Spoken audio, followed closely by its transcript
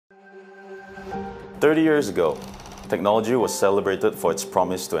30 years ago, technology was celebrated for its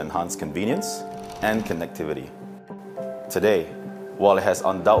promise to enhance convenience and connectivity. Today, while it has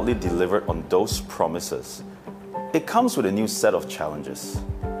undoubtedly delivered on those promises, it comes with a new set of challenges.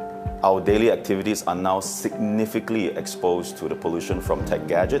 Our daily activities are now significantly exposed to the pollution from tech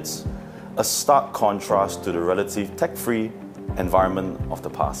gadgets, a stark contrast to the relative tech-free environment of the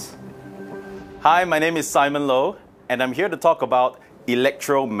past. Hi, my name is Simon Low, and I'm here to talk about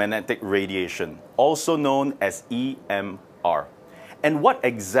electromagnetic radiation, also known as EMR, and what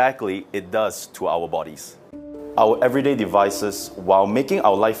exactly it does to our bodies. Our everyday devices, while making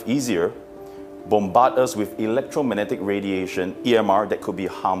our life easier, bombard us with electromagnetic radiation, EMR, that could be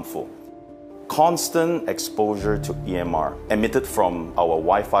harmful. Constant exposure to EMR, emitted from our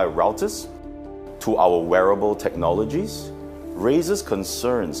Wi-Fi routers to our wearable technologies, raises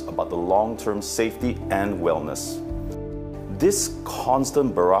concerns about the long-term safety and wellness. This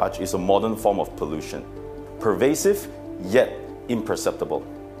constant barrage is a modern form of pollution, pervasive yet imperceptible,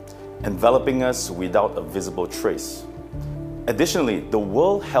 enveloping us without a visible trace. Additionally, the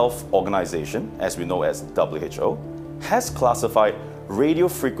World Health Organization, as we know as WHO, has classified radio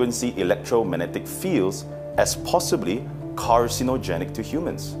frequency electromagnetic fields as possibly carcinogenic to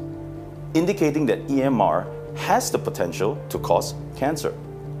humans, indicating that EMR has the potential to cause cancer.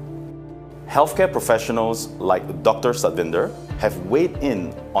 Healthcare professionals like Dr. Satvinder have weighed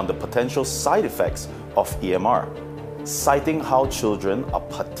in on the potential side effects of EMR, citing how children are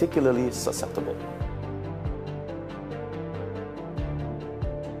particularly susceptible.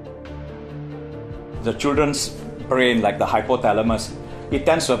 The children's brain, like the hypothalamus, it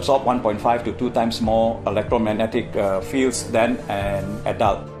tends to absorb 1.5 to 2 times more electromagnetic fields than an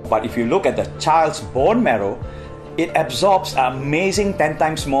adult. But if you look at the child's bone marrow, it absorbs an amazing 10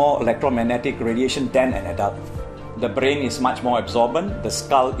 times more electromagnetic radiation than an adult. The brain is much more absorbent, the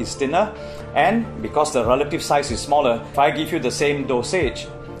skull is thinner, and because the relative size is smaller, if I give you the same dosage,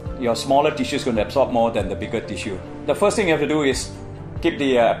 your smaller tissue is going to absorb more than the bigger tissue. The first thing you have to do is keep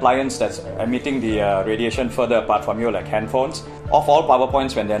the appliance that's emitting the radiation further apart from you, like handphones. Off all power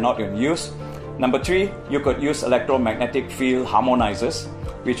points when they're not in use. Number 3, you could use electromagnetic field harmonizers,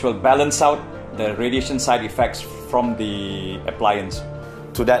 which will balance out the radiation side effects from the appliance.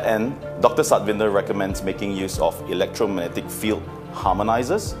 To that end, Dr. Satvinder recommends making use of electromagnetic field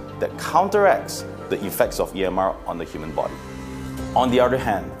harmonizers that counteracts the effects of EMR on the human body. On the other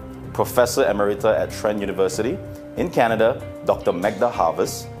hand, Professor Emerita at Trent University in Canada, Dr. Magda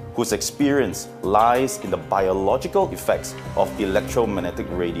Harvest, whose experience lies in the biological effects of electromagnetic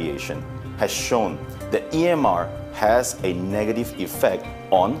radiation, has shown that EMR has a negative effect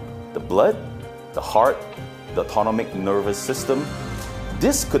on the blood, the heart, the autonomic nervous system.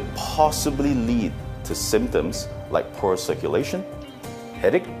 This could possibly lead to symptoms like poor circulation,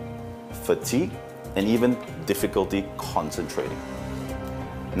 headache, fatigue, and even difficulty concentrating.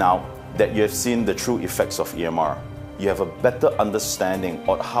 Now that you have seen the true effects of EMR, you have a better understanding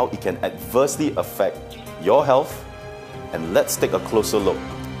of how it can adversely affect your health, and let's take a closer look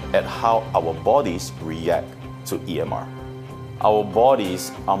at how our bodies react to EMR. Our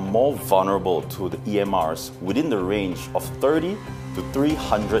bodies are more vulnerable to the EMRs within the range of 30 to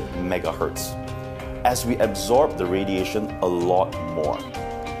 300 megahertz, as we absorb the radiation a lot more,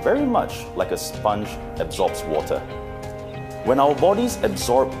 very much like a sponge absorbs water. When our bodies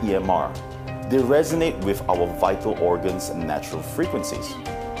absorb EMR, they resonate with our vital organs and natural frequencies.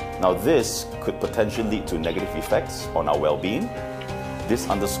 Now this could potentially lead to negative effects on our well-being. This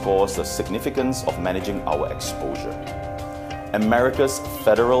underscores the significance of managing our exposure. America's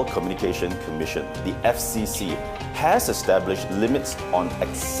Federal Communication Commission, the FCC, has established limits on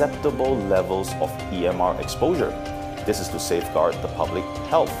acceptable levels of EMR exposure. This is to safeguard the public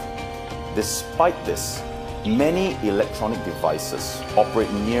health. Despite this, many electronic devices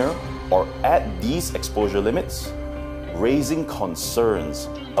operate near or at these exposure limits, raising concerns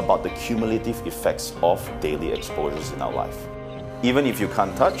about the cumulative effects of daily exposures in our life. Even if you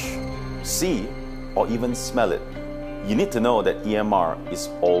can't touch, see, or even smell it, you need to know that EMR is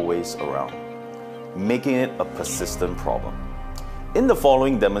always around, making it a persistent problem. In the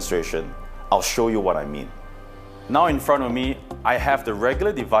following demonstration, I'll show you what I mean. Now in front of me, I have the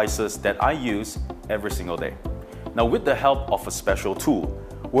regular devices that I use every single day. Now with the help of a special tool,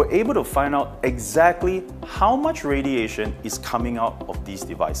 we're able to find out exactly how much radiation is coming out of these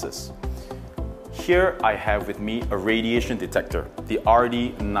devices. Here I have with me a radiation detector, the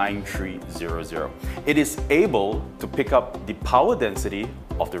RD9300. It is able to pick up the power density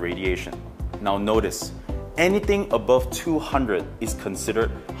of the radiation. Now notice, anything above 200 is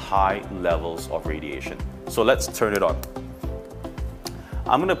considered high levels of radiation. So let's turn it on.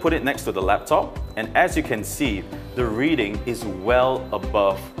 I'm going to put it next to the laptop, and as you can see, the reading is well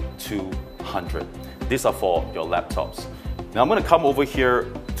above 200. These are for your laptops. Now I'm going to come over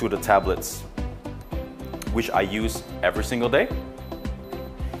here to the tablets, which I use every single day.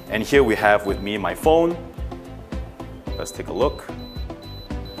 And here we have with me my phone. Let's take a look.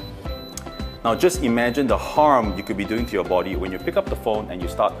 Now just imagine the harm you could be doing to your body when you pick up the phone and you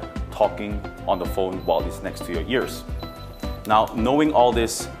start talking on the phone while it's next to your ears. Now, knowing all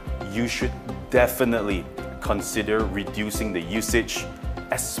this, you should definitely consider reducing the usage,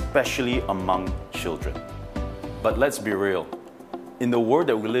 especially among children. But let's be real, in the world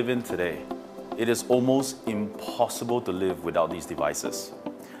that we live in today, it is almost impossible to live without these devices.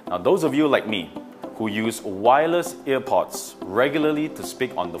 Now, those of you like me who use wireless earpods regularly to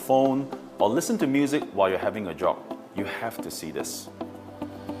speak on the phone or listen to music while you're having a jog, you have to see this.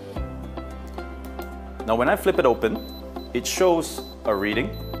 Now, when I flip it open, it shows a reading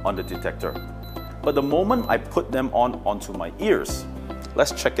on the detector. But the moment I put them onto my ears,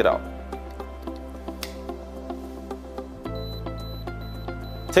 let's check it out.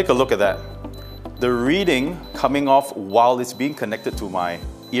 Take a look at that. The reading coming off while it's being connected to my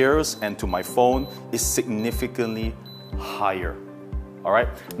ears and to my phone is significantly higher. All right.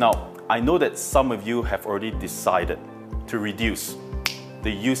 Now, I know that some of you have already decided to reduce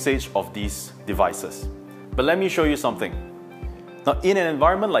the usage of these devices. But let me show you something. Now, in an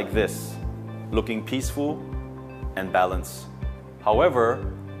environment like this, looking peaceful and balanced,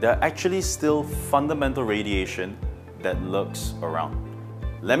 however, there are actually still fundamental radiation that lurks around.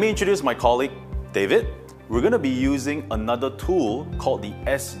 Let me introduce my colleague, David. We're going to be using another tool called the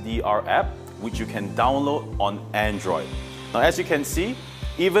SDR app, which you can download on Android. Now, as you can see,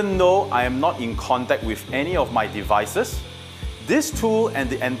 even though I am not in contact with any of my devices, this tool and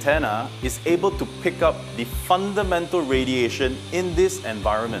the antenna is able to pick up the fundamental radiation in this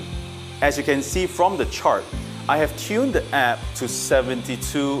environment. As you can see from the chart, I have tuned the app to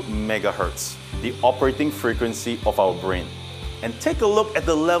 72 megahertz, the operating frequency of our brain. And take a look at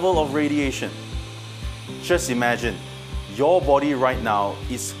the level of radiation. Just imagine, your body right now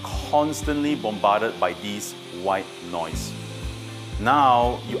is constantly bombarded by these white noise.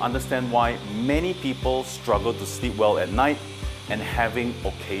 Now, you understand why many people struggle to sleep well at night and having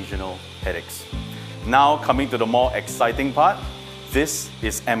occasional headaches. Now, coming to the more exciting part, this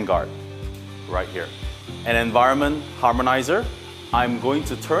is mGuard, right here. An environment harmonizer. I'm going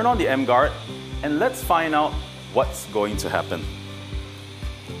to turn on the mGuard and let's find out what's going to happen.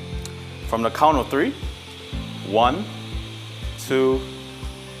 From the count of 3, 1, 2,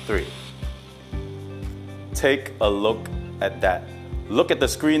 3. Take a look at that. Look at the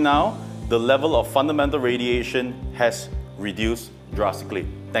screen now. The level of fundamental radiation has reduced drastically.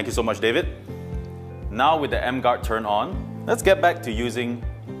 Thank you so much, David. Now with the mGuard turned on, let's get back to using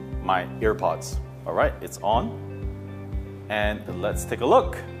my earpods. All right, it's on. And let's take a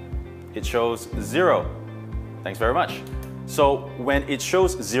look. It shows 0. Thanks very much. So when it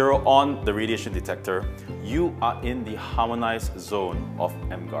shows 0 on the radiation detector, you are in the harmonized zone of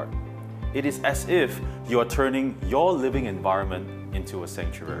mGuard. It is as if you are turning your living environment into a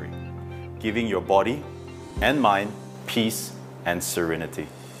sanctuary, giving your body and mind peace and serenity.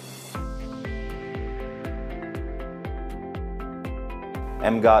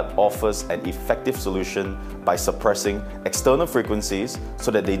 mGuard offers an effective solution by suppressing external frequencies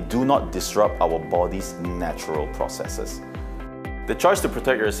so that they do not disrupt our body's natural processes. The choice to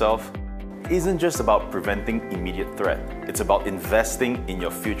protect yourself isn't just about preventing immediate threat. It's about investing in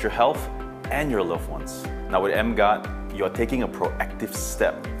your future health and your loved ones. Now with mGuard, you are taking a proactive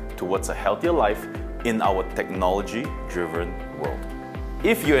step towards a healthier life in our technology-driven world.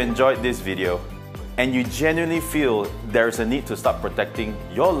 If you enjoyed this video and you genuinely feel there is a need to start protecting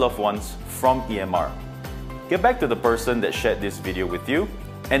your loved ones from EMR, get back to the person that shared this video with you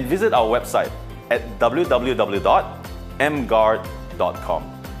and visit our website at www.mguard.com.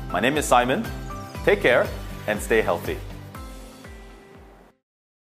 My name is Simon. Take care and stay healthy.